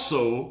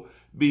also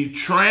be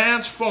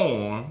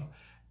transformed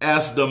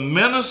as the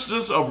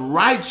ministers of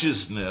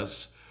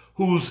righteousness,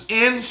 whose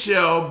end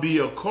shall be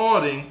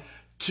according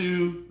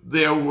to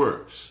their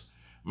works.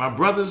 My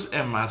brothers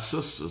and my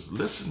sisters,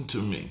 listen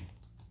to me.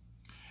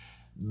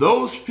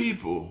 Those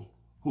people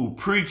who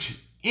preach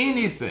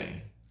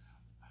anything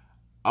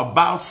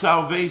about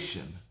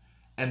salvation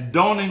and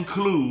don't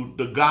include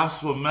the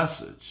gospel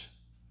message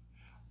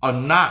are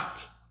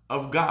not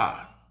of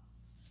God.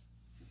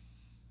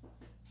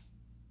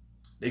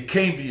 They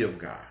can't be of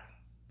God.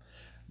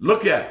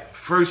 Look at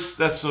 1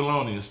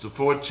 Thessalonians, the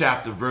 4th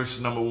chapter, verse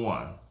number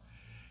 1.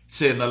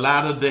 Said in the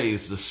latter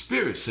days, the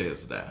Spirit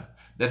says that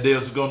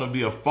there's going to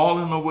be a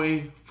falling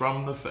away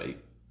from the faith,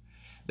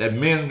 that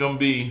men are going to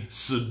be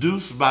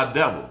seduced by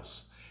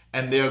devils,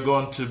 and they're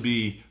going to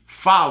be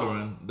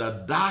following the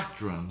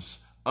doctrines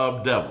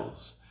of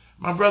devils.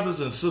 My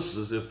brothers and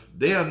sisters, if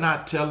they are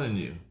not telling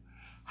you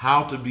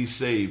how to be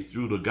saved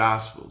through the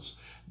Gospels,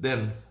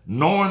 then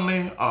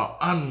knowingly or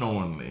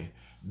unknowingly,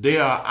 they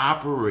are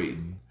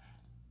operating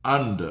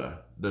under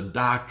the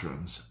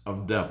doctrines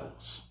of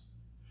devils.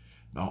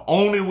 The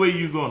only way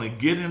you're going to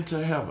get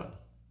into heaven,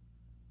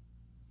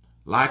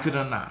 like it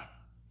or not,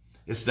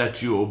 is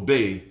that you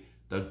obey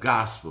the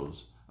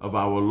Gospels of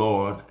our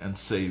Lord and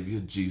Savior,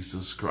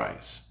 Jesus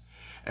Christ.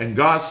 And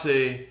God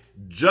said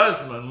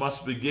judgment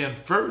must begin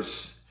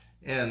first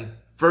in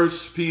 1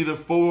 Peter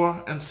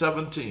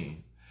 4:17.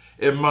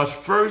 It must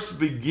first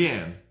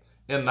begin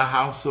in the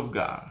house of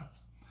God.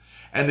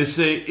 And they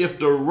say, if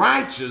the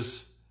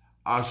righteous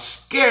are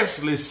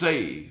scarcely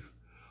saved,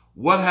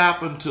 what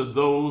happened to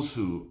those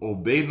who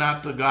obey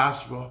not the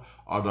gospel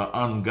or the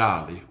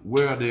ungodly?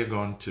 Where are they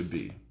going to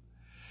be?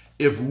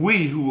 If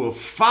we who have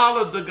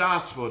followed the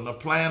gospel and the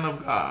plan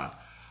of God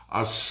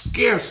are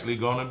scarcely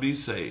going to be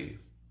saved,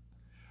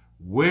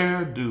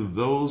 where do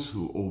those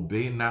who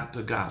obey not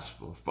the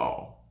gospel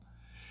fall?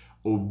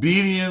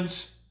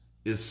 Obedience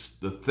is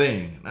the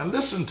thing. Now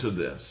listen to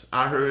this.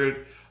 I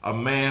heard a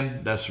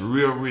man that's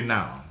real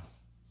renowned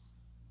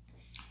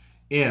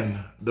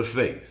in the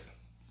faith.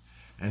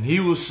 And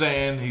he was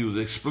saying, he was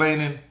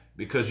explaining,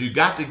 because you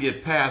got to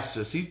get past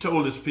this. He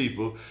told his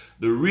people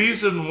the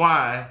reason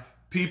why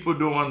people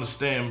don't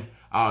understand,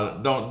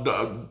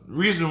 the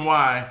reason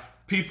why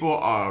people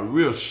are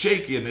real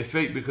shaky in their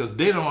faith, because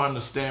they don't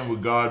understand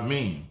what God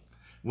means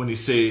when he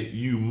said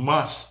you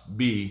must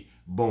be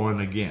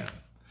born again.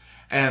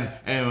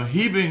 And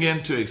he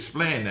began to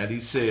explain that. He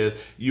said,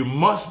 you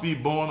must be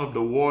born of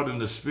the water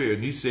and the spirit.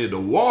 And he said the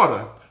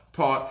water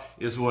part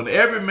is when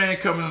every man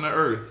coming on the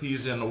earth,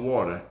 he's in the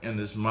water in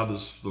his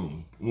mother's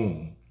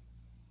womb.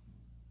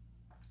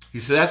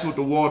 He said that's what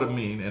the water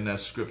means in that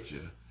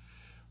scripture.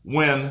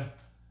 When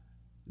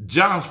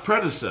John's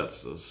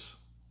predecessors,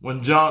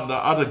 when John, the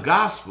other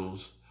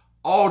gospels,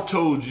 all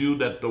told you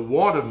that the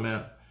water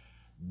meant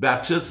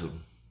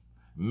baptism.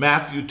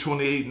 Matthew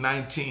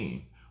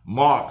 28:19.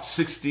 Mark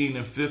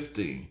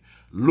 16:15,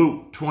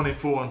 Luke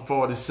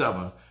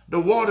 24:47. The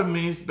water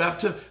means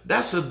baptism.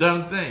 That's a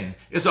done thing.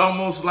 It's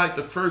almost like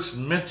the first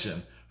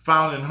mention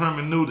found in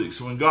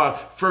hermeneutics when God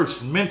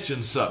first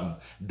mentioned something.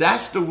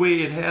 That's the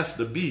way it has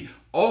to be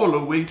all the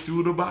way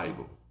through the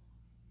Bible.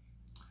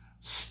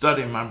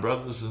 Study, my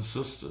brothers and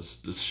sisters,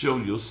 to show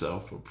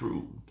yourself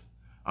approved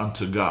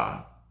unto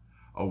God,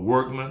 a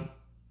workman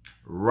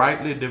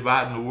rightly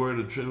dividing the word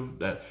of truth,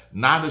 that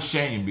not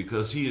ashamed,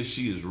 because he or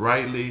she is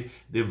rightly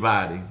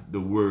dividing the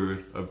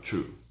word of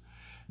truth.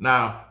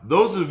 Now,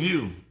 those of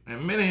you,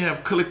 and many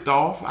have clicked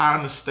off, I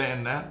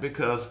understand that,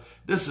 because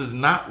this is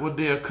not what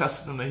they're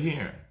accustomed to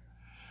hearing.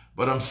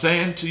 But I'm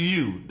saying to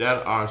you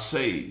that are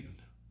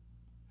saved,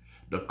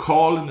 the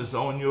calling is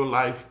on your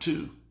life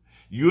too.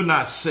 You're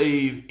not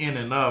saved in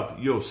and of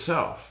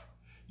yourself.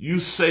 You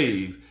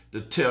saved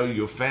to tell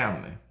your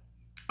family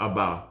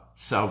about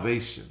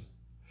salvation.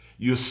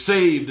 You're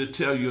saved to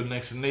tell your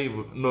next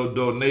neighbor,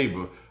 door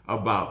neighbor,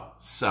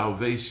 about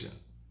salvation.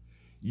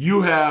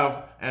 You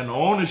have an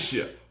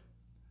ownership.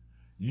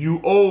 You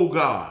owe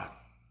God,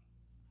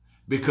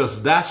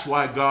 because that's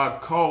why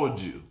God called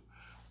you.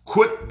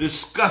 Quit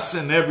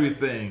discussing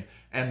everything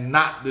and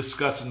not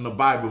discussing the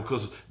Bible,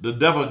 because the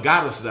devil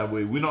got us that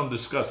way. We don't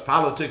discuss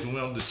politics and we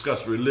don't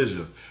discuss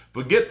religion.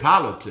 Forget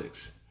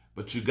politics,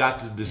 but you got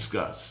to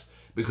discuss.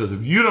 Because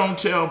if you don't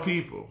tell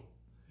people,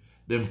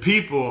 then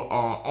people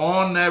are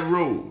on that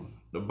road.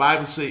 The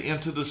Bible says,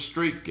 enter the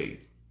straight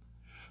gate.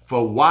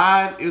 For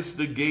wide is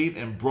the gate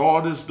and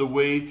broad is the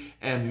way,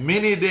 and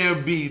many there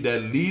be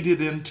that lead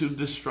it into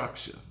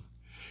destruction.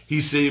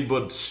 He said,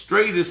 but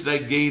straight is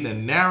that gate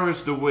and narrow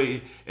is the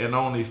way, and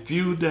only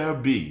few there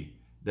be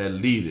that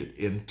lead it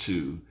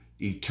into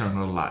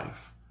eternal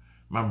life.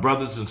 My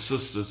brothers and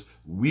sisters,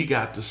 we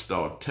got to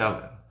start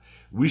telling.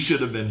 We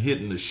should have been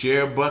hitting the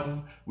share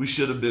button. We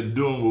should have been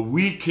doing what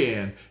we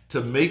can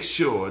to make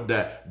sure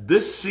that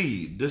this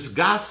seed, this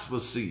gospel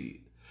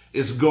seed,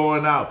 is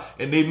going out.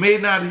 And they may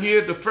not hear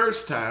it the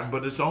first time,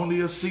 but it's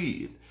only a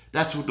seed.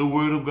 That's what the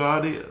word of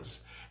God is.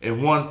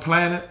 And one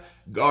planet,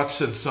 God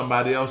sends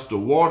somebody else to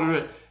water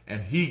it,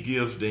 and he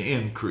gives the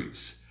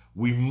increase.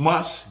 We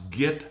must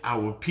get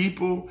our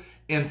people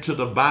into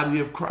the body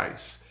of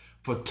Christ,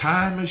 for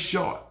time is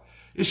short.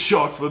 It's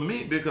short for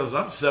me because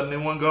I'm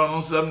 71 going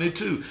on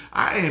 72.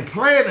 I ain't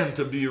planning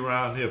to be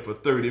around here for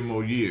 30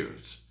 more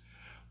years.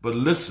 But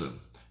listen,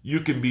 you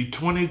can be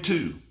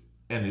 22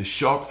 and it's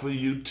short for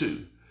you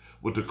too.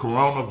 With the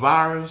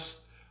coronavirus,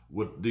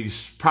 with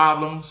these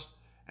problems,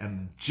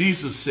 and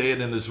Jesus said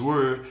in his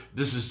word,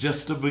 this is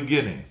just the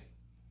beginning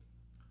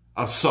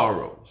of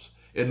sorrows.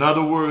 In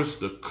other words,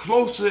 the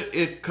closer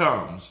it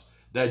comes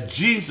that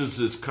Jesus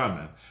is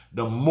coming,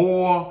 the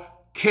more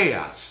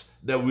chaos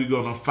that we're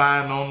going to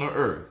find on the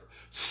earth.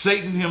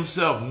 Satan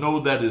himself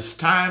knows that his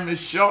time is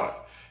short,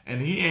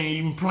 and he ain't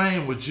even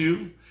playing with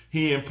you.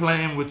 He ain't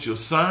playing with your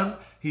son.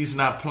 He's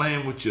not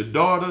playing with your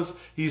daughters.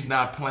 He's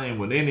not playing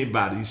with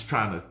anybody. He's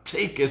trying to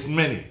take as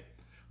many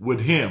with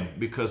him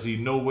because he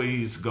knows where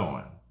he's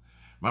going.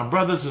 My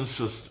brothers and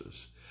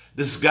sisters,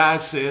 this guy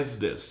says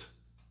this.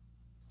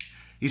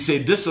 He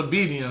said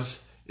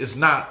disobedience is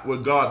not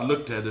what God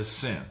looked at as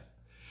sin.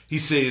 He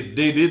said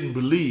they didn't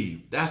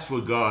believe. That's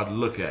what God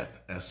looked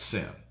at as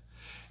sin.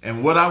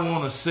 And what I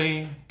want to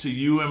say to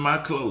you in my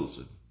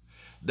closing,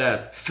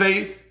 that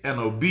faith and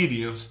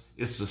obedience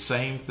is the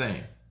same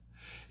thing.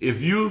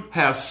 If you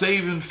have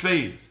saving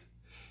faith,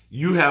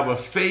 You have a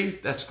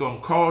faith that's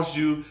going to cause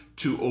you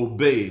to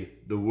obey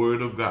the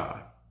word of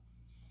God.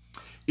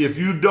 If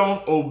you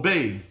don't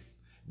obey,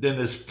 then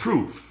it's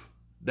proof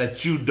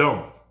that you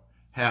don't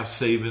have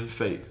saving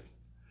faith.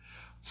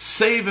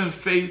 Saving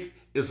faith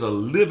is a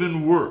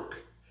living work.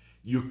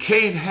 You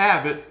can't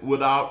have it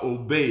without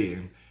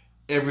obeying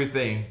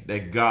everything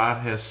that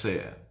God has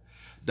said.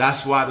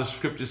 That's why the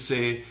scriptures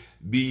say,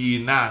 be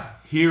ye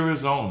not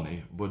hearers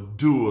only, but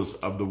doers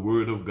of the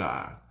word of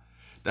God.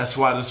 That's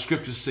why the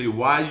scriptures say,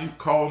 why you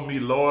call me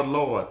Lord,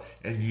 Lord,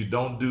 and you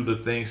don't do the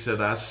things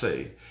that I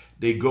say.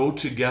 They go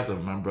together,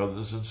 my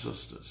brothers and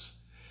sisters.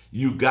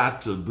 You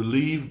got to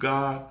believe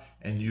God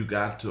and you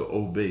got to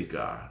obey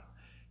God.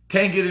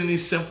 Can't get any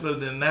simpler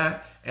than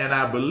that. And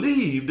I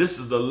believe this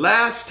is the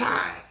last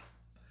time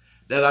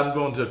that I'm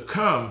going to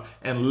come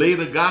and lay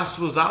the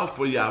gospels out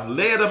for you. I've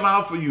laid them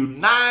out for you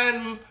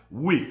 9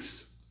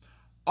 weeks,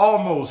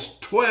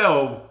 almost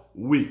 12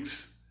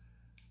 weeks.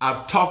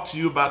 I've talked to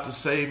you about the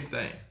same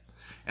thing.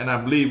 And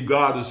I believe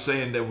God is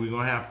saying that we're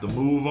going to have to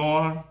move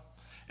on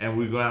and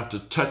we're going to have to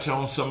touch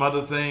on some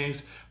other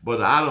things.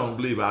 But I don't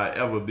believe I'll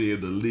ever be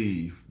able to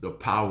leave the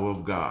power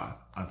of God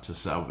unto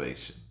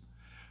salvation.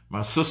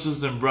 My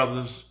sisters and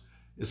brothers,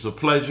 it's a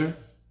pleasure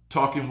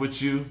talking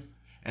with you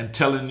and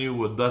telling you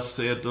what thus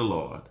saith the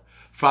Lord.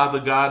 Father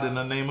God, in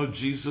the name of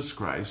Jesus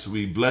Christ,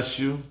 we bless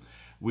you.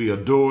 We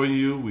adore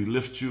you. We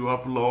lift you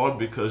up, Lord,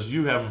 because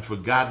you haven't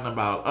forgotten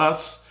about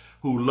us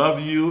who love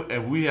you,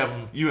 and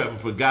you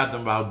haven't forgotten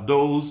about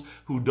those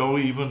who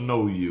don't even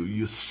know you.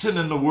 You're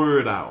sending the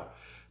word out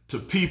to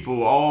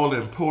people all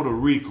in Puerto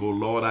Rico,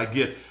 Lord. I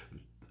get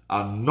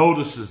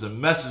notices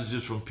and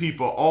messages from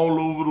people all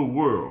over the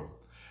world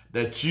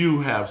that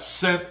you have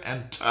sent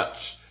and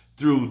touched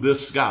through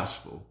this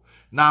gospel.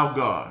 Now,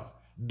 God,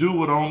 do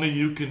what only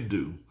you can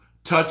do.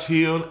 Touch,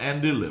 heal,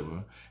 and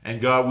deliver. And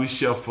God, we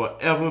shall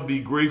forever be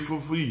grateful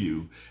for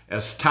you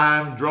as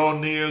time draws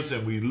near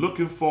and we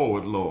looking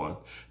forward, Lord,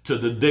 to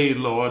the day,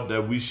 Lord,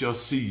 that we shall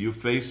see you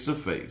face to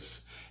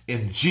face.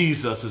 In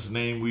Jesus'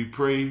 name we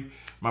pray.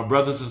 My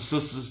brothers and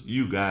sisters,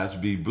 you guys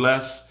be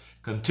blessed.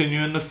 Continue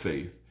in the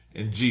faith.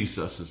 In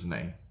Jesus'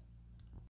 name.